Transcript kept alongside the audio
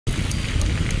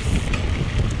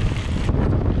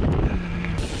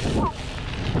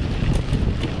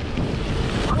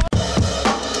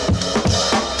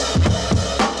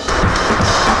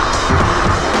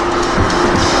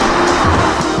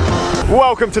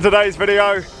Welcome to today's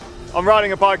video. I'm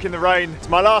riding a bike in the rain. It's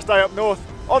my last day up north,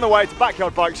 on the way to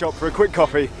Backyard Bike Shop for a quick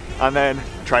coffee and then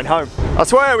train home. I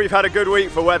swear we've had a good week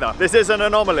for weather. This is an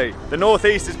anomaly. The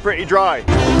northeast is pretty dry.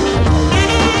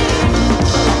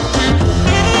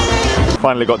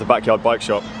 Finally got to Backyard Bike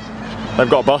Shop. They've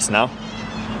got a bus now.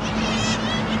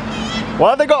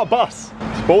 Why have they got a bus?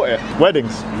 Bought it.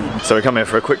 Weddings. So we come here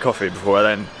for a quick coffee before I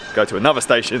then go to another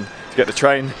station to get the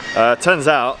train. Turns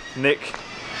out Nick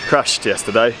crashed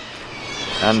yesterday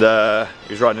and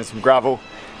he was riding in some gravel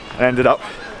and ended up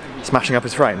smashing up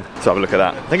his frame. So have a look at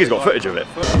that. I think he's got footage of it.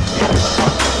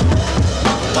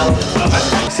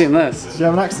 Seen this? Did you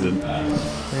have an accident?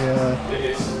 Yeah.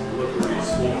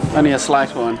 Only a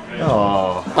slight one.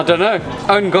 Oh. I don't know.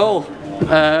 Own goal.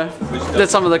 Did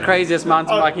some of the craziest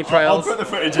mountain biking trails. I'll put the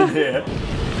footage in here.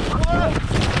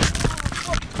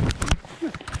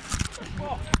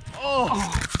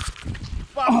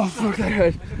 Oh, fuck, that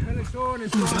hurt.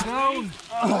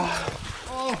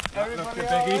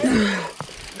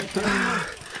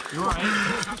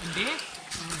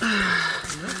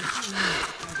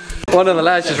 One of the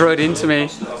lads just rode into me,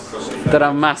 did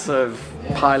a massive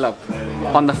pile up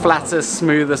on the flattest,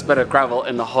 smoothest bit of gravel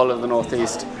in the whole of the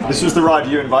northeast. This was the ride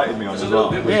you invited me on as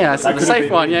well. Yeah, it's the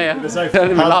safe one, yeah. The safe Don't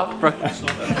let me laugh, bro.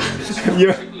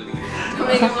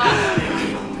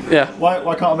 Yeah.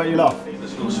 Why can't I make you laugh?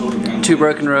 2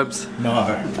 broken ribs. No.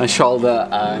 A shoulder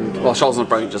and, well, shoulder's not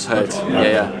broken, just hurt.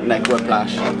 Yeah. Neck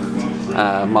whiplash.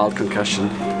 Mild concussion.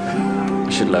 I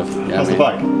should live. Yeah, How's the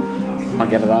bike? I'll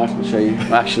get it out and show you.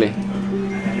 Actually,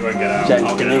 You won't get out.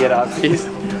 James, can you get out, please?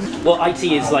 Well, IT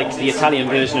is like the Italian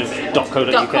version of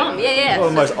 .co.uk. Yeah. Well,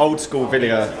 the most old school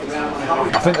Wilier.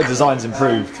 I think the design's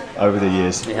improved over the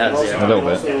years. It has, yeah. A little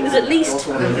bit. There's at least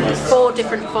 4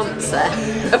 different fonts there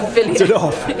of Wilier. Is it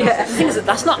off? Yeah. The thing is that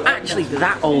that's not actually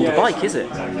that old a bike, is it?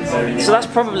 So that's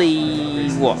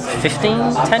probably, what, 10,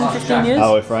 15 years?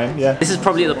 Alloy frame, yeah. This is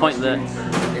probably at the point that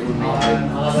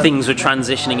things were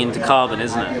transitioning into carbon,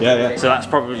 isn't it? Yeah. So that's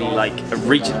probably like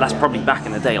that's probably back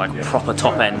in the day, like a proper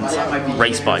top end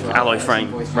race bike, alloy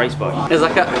frame race bike. There's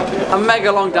like a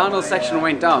mega long downhill section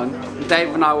went down.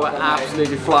 Dave and I were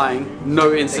absolutely flying.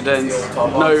 No incidents,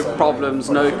 no problems,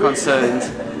 no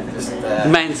concerns.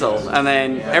 Mental. And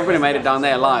then everybody made it down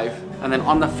there alive. And then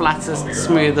on the flattest,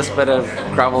 smoothest bit of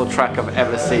gravel track I've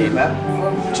ever seen,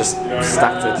 just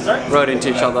stacked it, rode into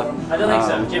each other. I don't think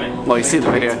so, Jimmy. Well, you see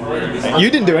the video. You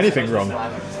didn't do anything wrong.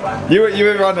 You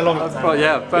were riding along. Oh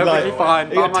yeah, perfectly like, fine,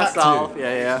 he by attacked myself. you.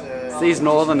 Yeah. It's these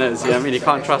northerners, I mean, you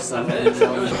can't trust them.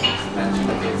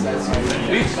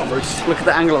 Look at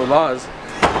the angle of the bars.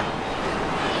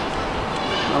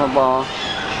 Not a bar.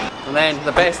 And then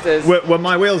the best is... Were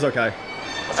my wheels okay?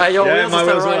 Your Yeah, wheels my are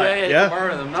still wheels right, are right. yeah, you Yeah? can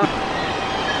borrow them now.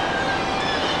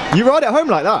 You ride at home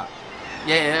like that?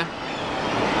 Yeah.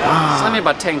 It's only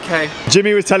about 10k.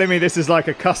 Jimmy was telling me this is like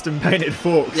a custom painted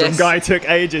fork. Some Yes. guy took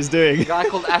ages doing. A guy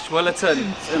called Ash Willerton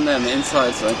is in there on the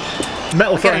inside, so...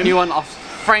 Metal I'll get a frame. new one, I'll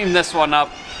frame this one up,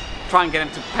 try and get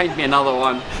him to paint me another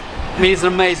one. I mean, he's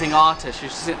an amazing artist.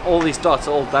 You've seen all these dots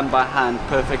are all done by hand,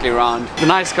 perfectly round. The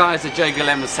nice guys at J.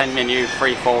 Guillem has sent me a new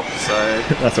free fork, so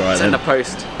That's alright it's in then. the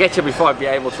post. Get you before I'd be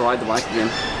able to ride the bike again.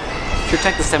 Should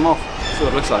take the stem off, see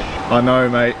what it looks like. I know,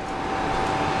 mate.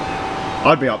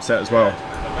 I'd be upset as well.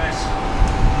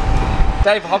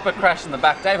 Dave Hopper crashed in the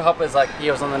back. Dave Hopper's like,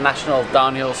 he was on the national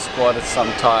downhill squad at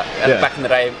some time, back in the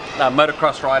day.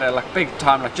 Motocross rider, like big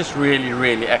time, like just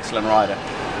really excellent rider.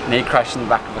 And he crashed in the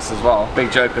back of us as well.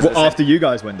 Big joke. Well, after you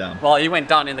guys went down? Well, he went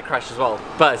down in the crash as well.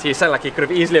 But he said like he could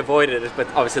have easily avoided it, but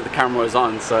obviously the camera was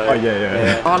on, so... Oh,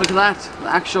 yeah. Oh, look at that. The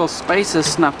actual space is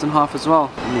snapped in half as well.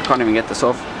 You can't even get this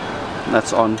off.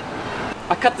 That's on.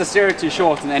 I cut the stereo too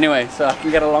short and anyway, so I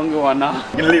can get a longer one now.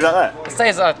 You gonna leave that there? It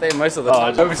stays out there most of the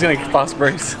time. I'm just gonna get past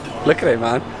Bruce. Look at it,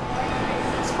 man.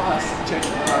 It's fast.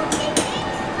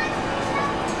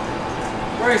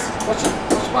 Bruce, watch your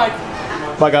bike.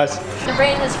 Bye, guys. The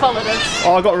rain has followed us.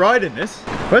 Oh, I got a ride in this.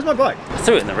 Where's my bike? I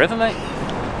threw it in the river, mate.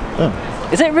 Oh.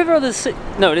 Is it a river or the sea?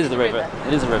 No, it is the river.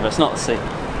 It is a river, it's not the sea.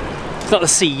 It's not the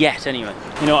sea yet, anyway.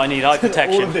 You know what, I need eye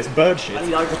protection. All of this bird shit. I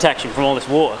need eye protection from all this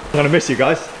water. I'm gonna miss you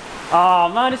guys. Oh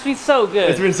man, it's been so good.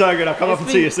 It's been so good. I'll come up and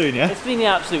see you soon, yeah? It's been the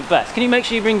absolute best. Can you make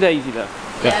sure you bring Daisy though?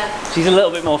 Yeah. She's a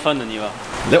little bit more fun than you are.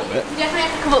 A little bit. You definitely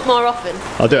have to come up more often.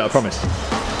 I'll do it, I promise.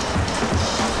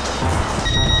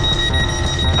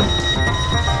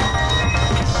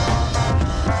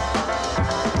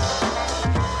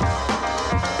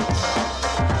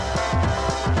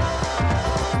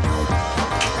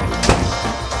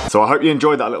 So I hope you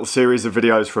enjoyed that little series of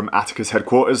videos from Attacus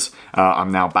headquarters.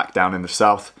 I'm now back down in the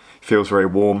south feels very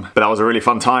warm. But that was a really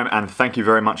fun time, and thank you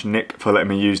very much, Nick, for letting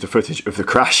me use the footage of the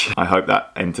crash. I hope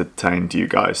that entertained you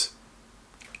guys,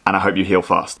 and I hope you heal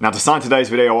fast. Now, to sign today's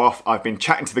video off, I've been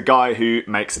chatting to the guy who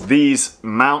makes these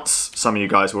mounts. Some of you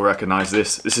guys will recognize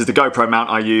this. This is the GoPro mount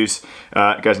I use.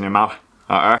 It goes in your mouth.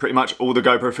 Pretty much all the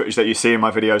GoPro footage that you see in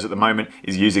my videos at the moment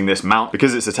is using this mount.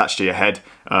 Because it's attached to your head's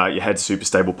a super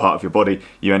stable part of your body,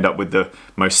 you end up with the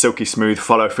most silky smooth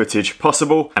follow footage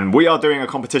possible. And we are doing a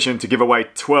competition to give away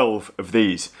 12 of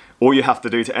these. All you have to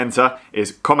do to enter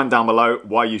is comment down below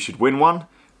why you should win one.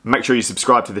 Make sure you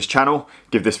subscribe to this channel,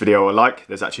 give this video a like.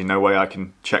 There's actually no way I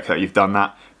can check that you've done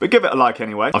that, but give it a like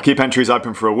anyway. I'll keep entries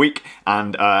open for a week,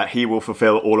 and he will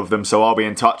fulfill all of them, so I'll be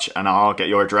in touch and I'll get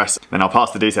your address. Then I'll pass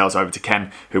the details over to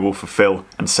Ken, who will fulfill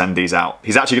and send these out.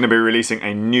 He's actually going to be releasing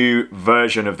a new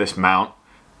version of this mount,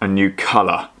 a new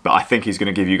colour, but I think he's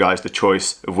going to give you guys the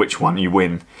choice of which one you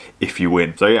win if you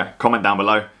win. So yeah, comment down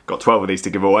below. Got 12 of these to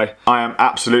give away. I am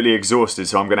absolutely exhausted,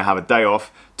 so I'm going to have a day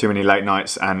off. Too many late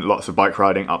nights and lots of bike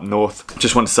riding up north.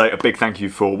 Just want to say a big thank you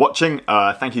for watching.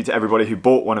 Thank you to everybody who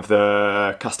bought one of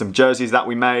the custom jerseys that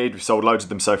we made. We've sold loads of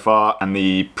them so far, and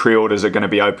the pre-orders are going to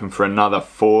be open for another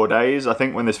 4 days, I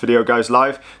think, when this video goes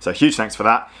live. So huge thanks for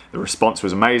that. The response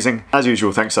was amazing. As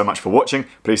usual, thanks so much for watching.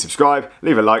 Please subscribe,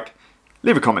 leave a like,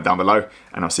 leave a comment down below,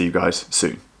 and I'll see you guys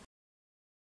soon.